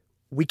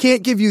 we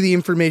can't give you the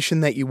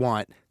information that you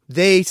want.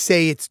 They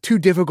say it's too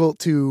difficult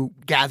to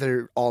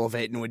gather all of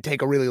it and would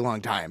take a really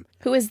long time.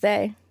 Who is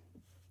they?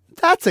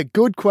 That's a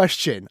good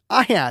question.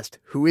 I asked,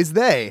 who is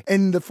they?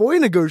 And the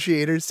FOIA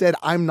negotiator said,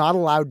 I'm not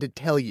allowed to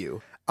tell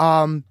you.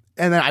 And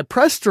then I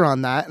pressed her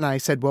on that, and I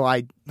said, well,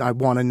 I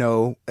want to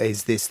know,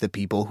 is this the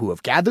people who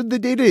have gathered the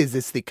data? Is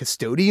this the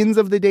custodians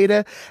of the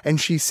data? And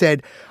she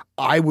said,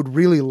 I would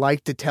really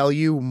like to tell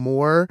you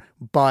more,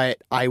 but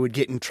I would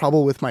get in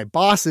trouble with my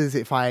bosses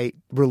if I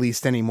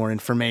released any more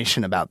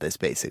information about this,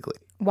 basically.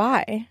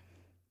 Why?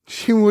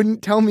 She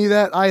wouldn't tell me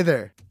that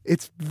either.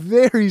 It's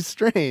very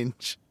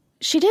strange.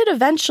 She did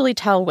eventually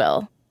tell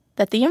Will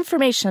that the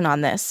information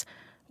on this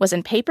was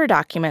in paper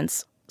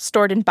documents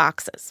stored in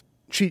boxes.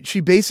 She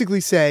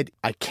basically said,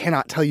 I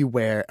cannot tell you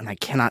where, and I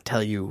cannot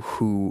tell you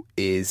who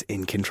is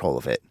in control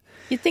of it.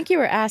 You'd think you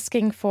were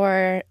asking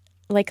for,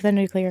 like, the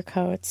nuclear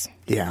codes.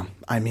 Yeah,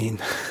 I mean...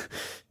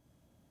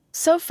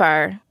 So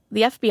far,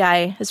 the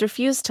FBI has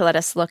refused to let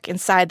us look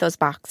inside those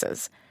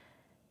boxes.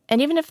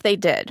 And even if they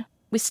did,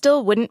 we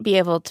still wouldn't be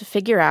able to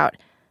figure out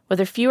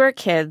whether fewer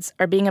kids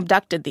are being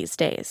abducted these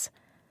days.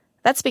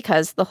 That's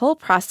because the whole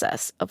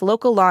process of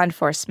local law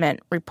enforcement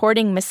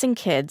reporting missing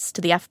kids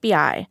to the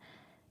FBI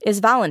is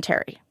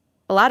voluntary.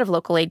 A lot of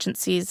local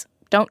agencies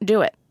don't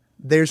do it.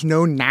 There's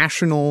no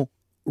national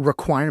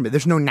requirement.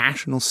 There's no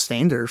national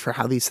standard for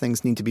how these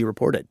things need to be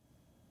reported.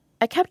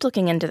 I kept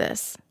looking into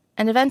this,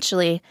 and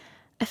eventually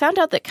I found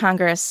out that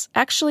Congress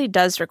actually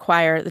does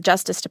require the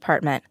Justice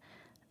Department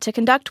to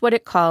conduct what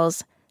it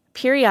calls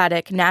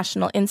periodic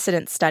national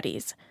incident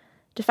studies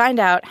to find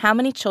out how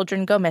many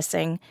children go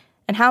missing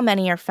and how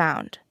many are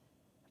found.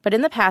 But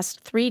in the past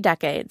 3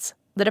 decades,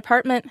 the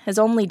department has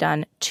only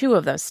done 2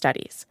 of those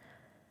studies.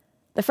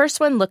 The first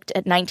one looked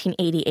at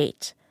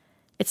 1988.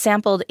 It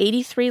sampled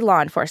 83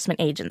 law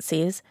enforcement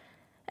agencies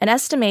and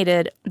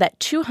estimated that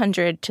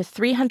 200 to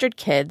 300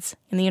 kids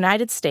in the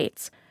United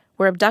States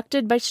were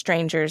abducted by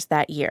strangers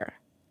that year.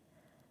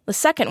 The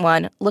second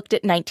one looked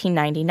at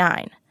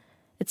 1999.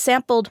 It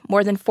sampled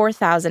more than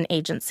 4,000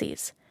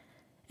 agencies,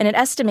 and it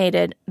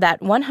estimated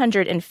that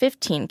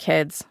 115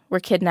 kids were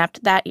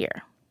kidnapped that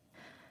year.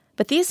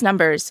 But these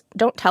numbers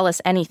don't tell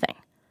us anything,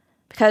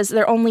 because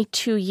they're only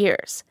 2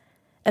 years,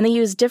 and they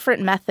use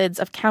different methods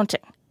of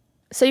counting.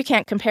 So you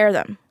can't compare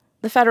them.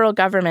 The federal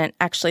government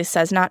actually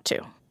says not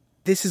to.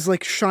 This is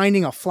like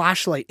shining a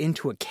flashlight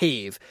into a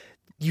cave.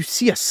 You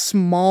see a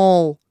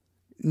small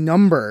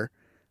number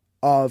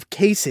of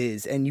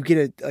cases and you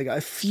get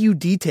a few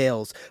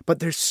details, but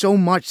there's so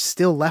much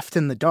still left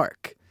in the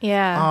dark.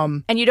 Yeah.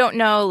 And you don't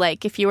know,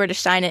 like, if you were to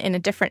shine it in a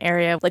different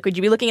area, like, would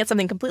you be looking at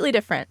something completely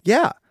different?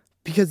 Yeah,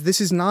 because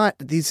this is not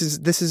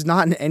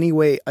in any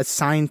way a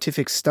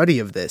scientific study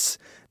of this.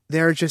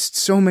 There are just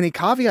so many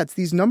caveats.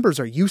 These numbers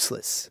are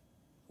useless.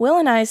 Will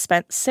and I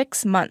spent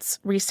 6 months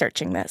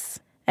researching this,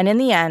 and in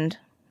the end,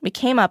 we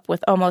came up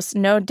with almost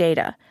no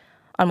data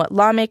on what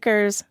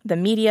lawmakers, the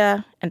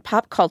media, and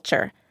pop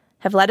culture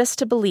have led us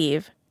to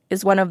believe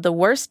is one of the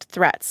worst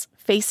threats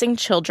facing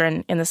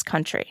children in this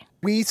country.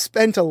 We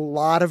spent a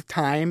lot of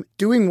time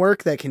doing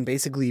work that can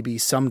basically be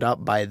summed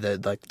up by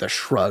the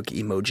shrug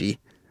emoji.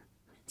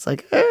 It's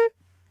like, eh.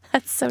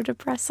 That's so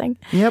depressing.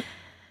 Yep.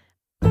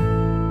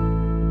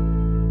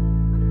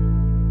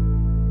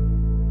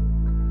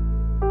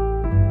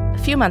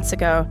 A few months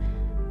ago,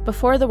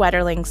 before the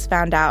Wetterlings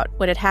found out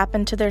what had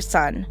happened to their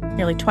son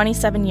nearly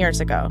 27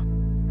 years ago,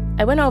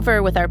 I went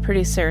over with our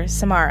producer,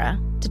 Samara,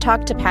 to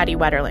talk to Patty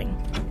Wetterling.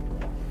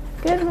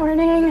 Good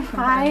morning.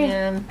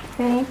 Hi.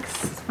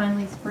 Thanks. It's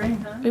finally spring,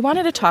 huh? We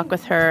wanted to talk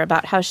with her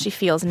about how she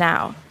feels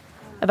now,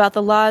 about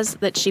the laws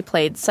that she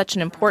played such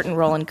an important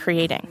role in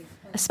creating,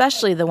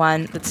 especially the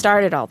one that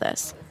started all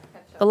this,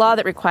 the law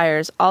that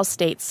requires all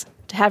states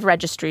to have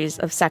registries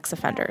of sex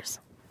offenders.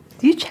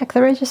 Do you check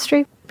the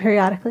registry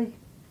periodically?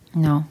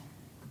 No.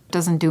 It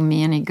doesn't do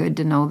me any good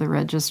to know the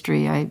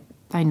registry.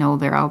 I know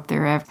they're out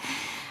there.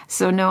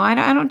 So no, I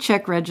don't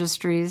check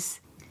registries.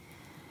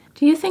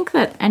 Do you think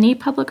that any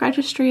public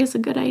registry is a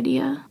good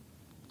idea?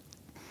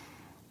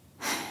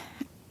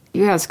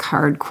 You ask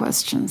hard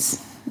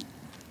questions.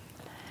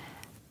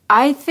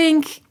 I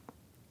think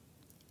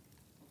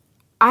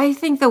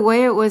the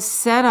way it was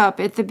set up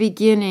at the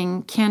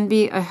beginning can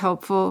be a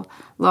helpful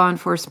law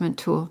enforcement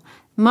tool,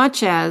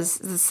 much as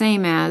the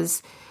same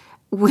as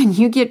when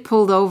you get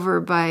pulled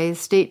over by a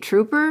state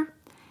trooper.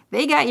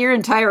 They got your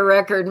entire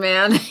record,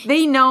 man.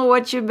 They know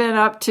what you've been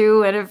up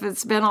to, and if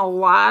it's been a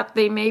lot,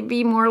 they may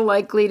be more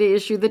likely to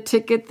issue the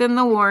ticket than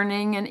the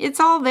warning, and it's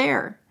all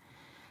there.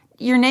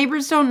 Your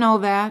neighbors don't know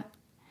that.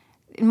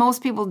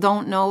 Most people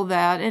don't know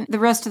that, and the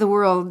rest of the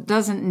world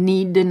doesn't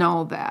need to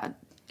know that.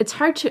 It's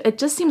hard to, it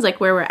just seems like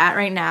where we're at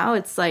right now,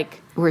 it's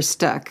like... We're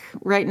stuck.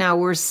 Right now,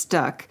 we're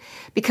stuck.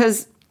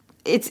 Because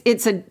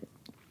it's a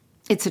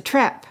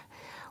trap.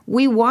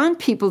 We want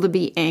people to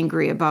be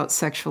angry about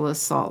sexual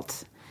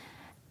assault.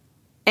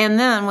 And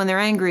then when they're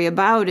angry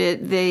about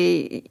it,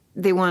 they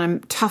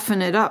want to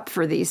toughen it up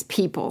for these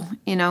people,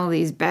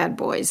 these bad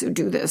boys who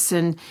do this.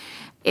 And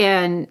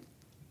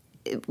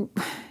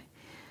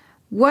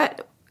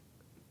what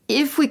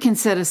if we can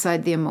set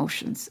aside the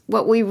emotions?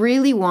 What we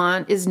really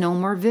want is no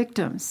more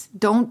victims.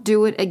 Don't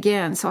do it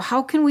again. So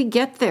how can we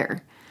get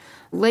there?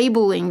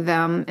 Labeling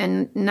them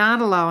and not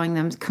allowing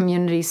them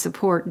community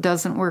support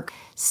doesn't work.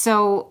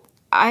 So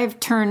I've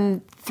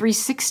turned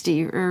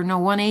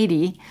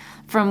 180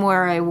 from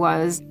where I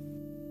was.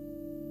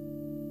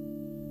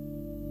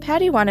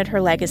 Patty wanted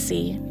her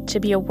legacy to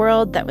be a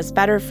world that was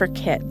better for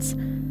kids,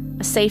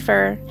 a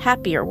safer,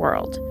 happier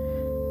world.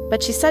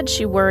 But she said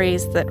she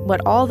worries that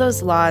what all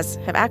those laws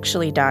have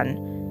actually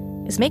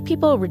done is make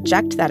people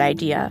reject that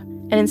idea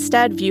and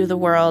instead view the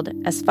world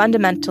as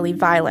fundamentally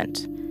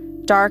violent,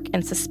 dark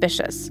and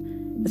suspicious,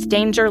 with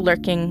danger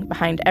lurking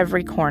behind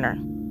every corner.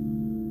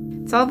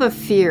 It's all the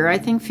fear. I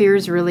think fear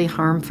is really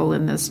harmful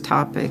in this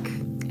topic.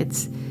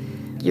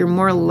 You're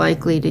more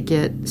likely to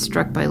get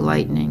struck by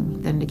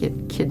lightning than to get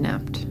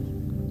kidnapped,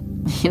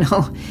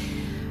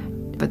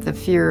 But the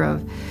fear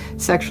of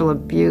sexual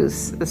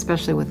abuse,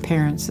 especially with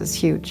parents, is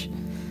huge.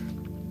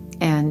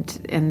 And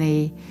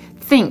they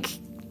think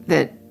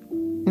that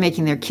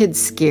making their kids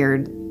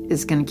scared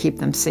is going to keep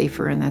them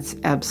safer, and that's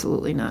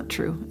absolutely not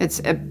true. It's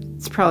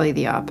probably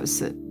the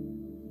opposite.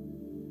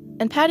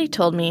 And Patty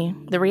told me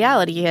the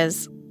reality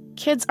is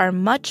kids are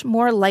much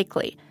more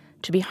likely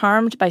to be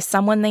harmed by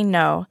someone they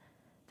know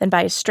than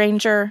by a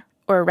stranger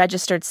or a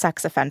registered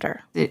sex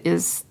offender. It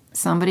is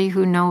somebody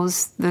who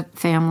knows the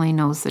family,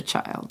 knows the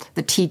child.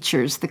 The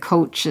teachers, the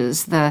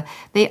coaches,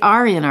 they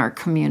are in our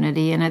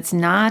community, and it's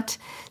not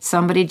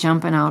somebody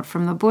jumping out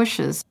from the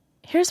bushes.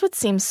 Here's what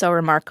seems so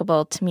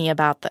remarkable to me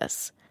about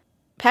this.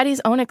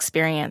 Patty's own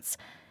experience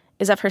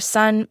is of her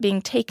son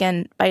being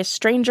taken by a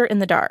stranger in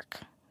the dark.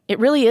 It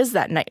really is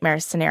that nightmare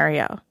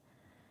scenario.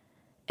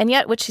 And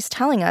yet what she's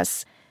telling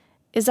us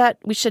is that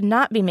we should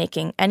not be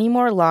making any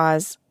more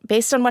laws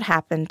based on what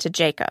happened to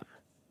Jacob.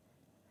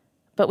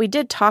 But we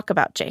did talk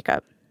about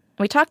Jacob.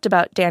 We talked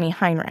about Danny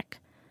Heinrich.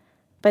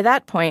 By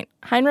that point,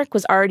 Heinrich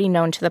was already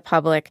known to the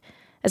public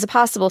as a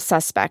possible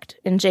suspect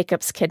in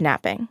Jacob's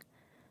kidnapping.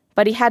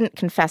 But he hadn't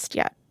confessed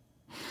yet.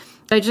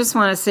 I just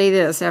want to say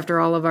this after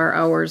all of our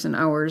hours and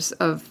hours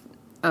of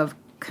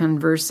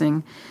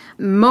conversing.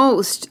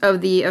 Most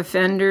of the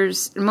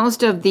offenders,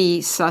 most of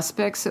the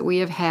suspects that we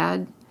have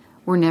had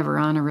were never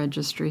on a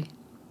registry.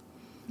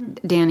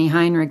 Danny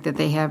Heinrich that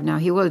they have now,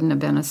 he wouldn't have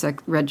been a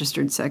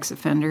registered sex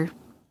offender.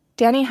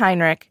 Danny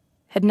Heinrich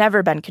had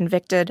never been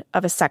convicted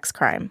of a sex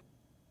crime.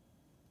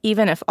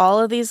 Even if all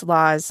of these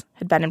laws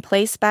had been in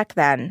place back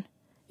then,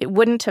 it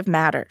wouldn't have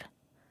mattered.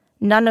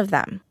 None of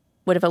them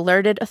would have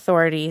alerted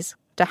authorities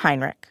to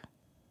Heinrich.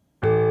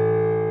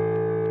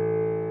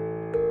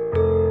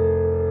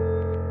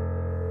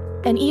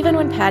 And even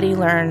when Patty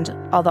learned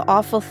all the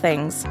awful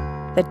things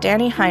that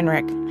Danny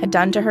Heinrich had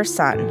done to her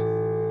son,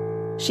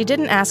 she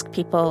didn't ask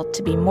people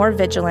to be more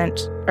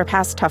vigilant or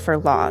pass tougher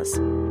laws.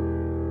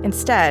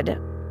 Instead,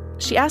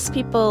 she asked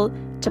people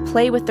to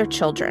play with their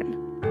children,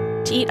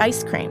 to eat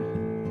ice cream,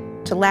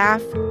 to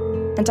laugh,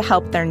 and to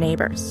help their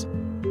neighbors.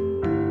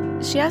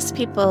 She asked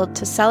people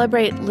to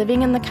celebrate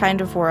living in the kind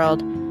of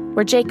world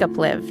where Jacob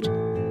lived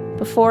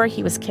before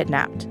he was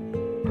kidnapped.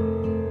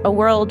 A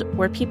world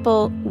where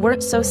people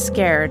weren't so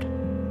scared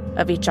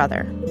of each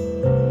other.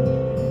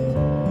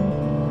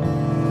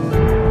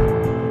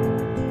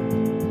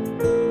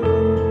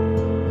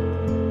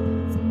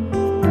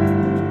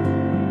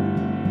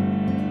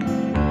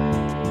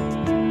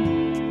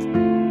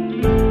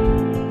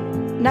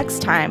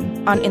 Next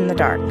time on In the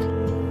Dark.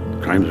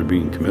 Crimes are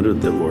being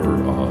committed that were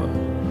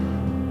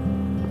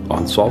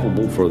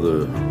unsolvable for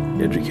the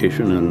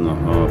education and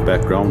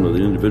background of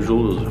the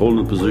individual who is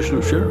holding the position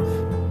of sheriff.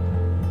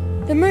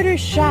 The murder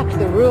shocked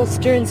the rural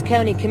Stearns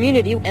County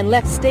community and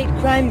left State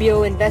Crime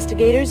Bureau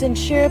investigators and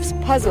sheriffs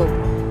puzzled,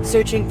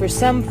 searching for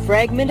some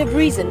fragment of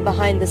reason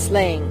behind the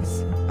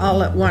slayings.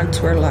 All at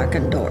once we're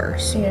locking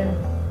doors. Yeah.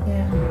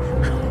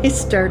 He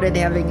started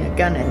having a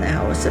gun in the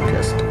house, a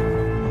pistol.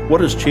 What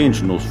has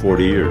changed in those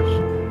 40 years?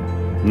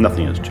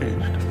 Nothing has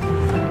changed.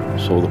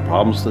 So the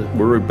problems that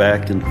were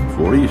back in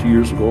 40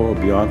 years ago or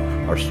beyond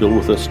are still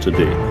with us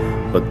today.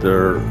 But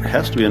there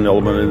has to be an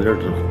element in there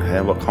to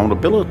have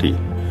accountability.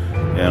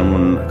 And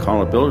when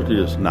accountability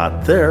is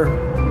not there,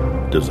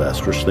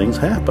 disastrous things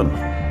happen.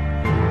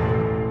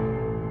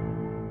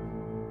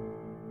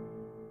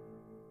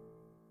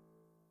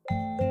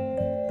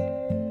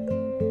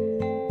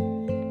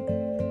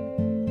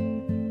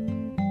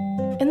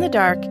 In the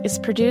Dark is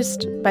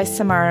produced by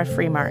Samara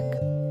Freemark.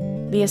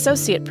 The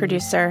associate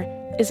producer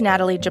is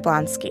Natalie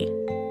Jablonski.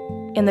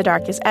 In the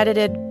Dark is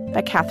edited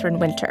by Catherine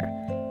Winter,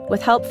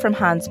 with help from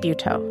Hans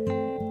Buetow.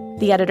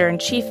 The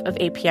editor-in-chief of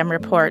APM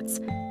Reports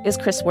is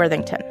Chris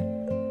Worthington.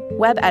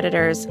 Web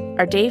editors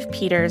are Dave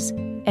Peters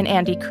and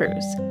Andy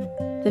Cruz.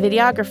 The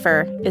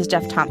videographer is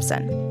Jeff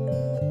Thompson.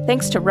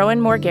 Thanks to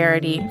Rowan Moore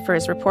Garrity for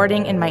his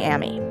reporting in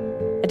Miami.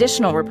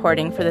 Additional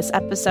reporting for this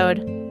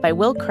episode by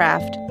Will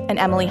Kraft and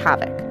Emily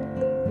Havoc.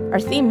 Our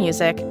theme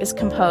music is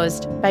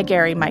composed by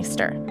Gary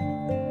Meister.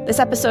 This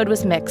episode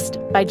was mixed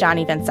by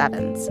Johnny Vince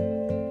Evans.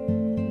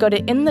 Go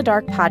to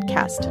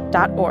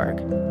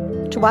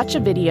inthedarkpodcast.org to watch a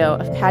video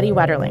of Patty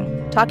Wetterling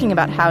talking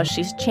about how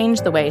she's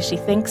changed the way she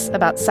thinks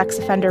about sex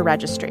offender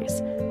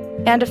registries,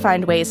 and to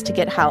find ways to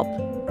get help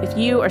if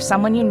you or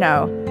someone you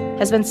know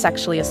has been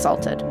sexually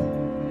assaulted.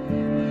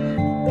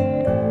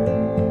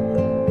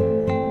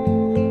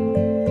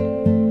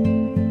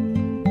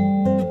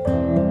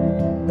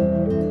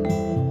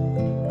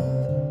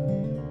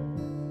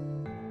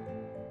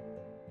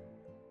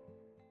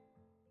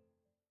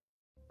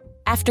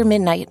 After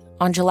midnight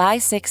on July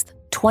 6th,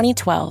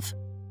 2012,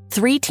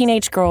 3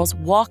 teenage girls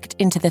walked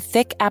into the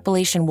thick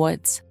Appalachian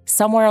woods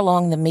somewhere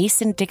along the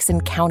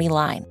Mason-Dixon County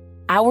line.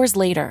 Hours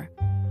later,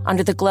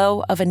 under the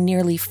glow of a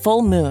nearly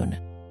full moon,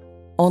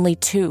 only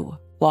 2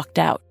 walked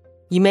out.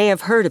 You may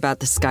have heard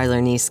about the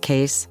Skylar Neese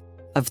case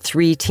of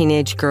 3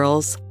 teenage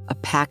girls, a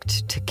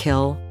pact to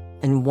kill,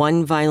 and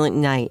 1 violent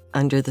night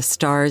under the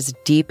stars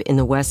deep in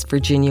the West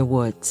Virginia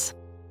woods.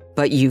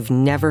 But you've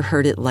never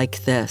heard it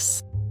like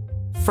this.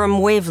 From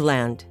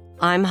Waveland,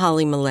 I'm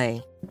Holly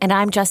Millay. And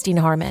I'm Justine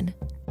Harmon.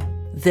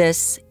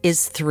 This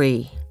is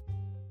 3.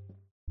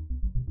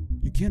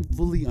 You can't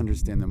fully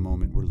understand the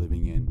moment we're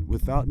living in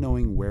without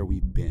knowing where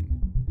we've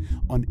been.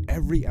 On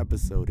every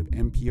episode of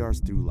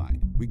NPR's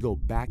Throughline, we go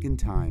back in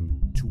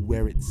time to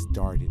where it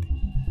started.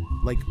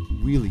 Like,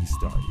 really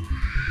started.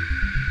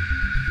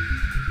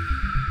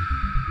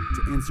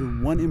 To answer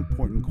one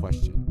important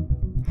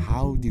question: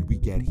 how did we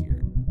get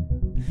here?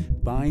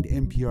 Find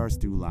NPR's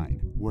Throughline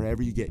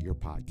wherever you get your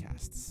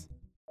podcasts.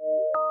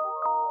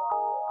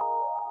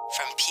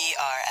 From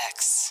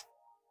PRX.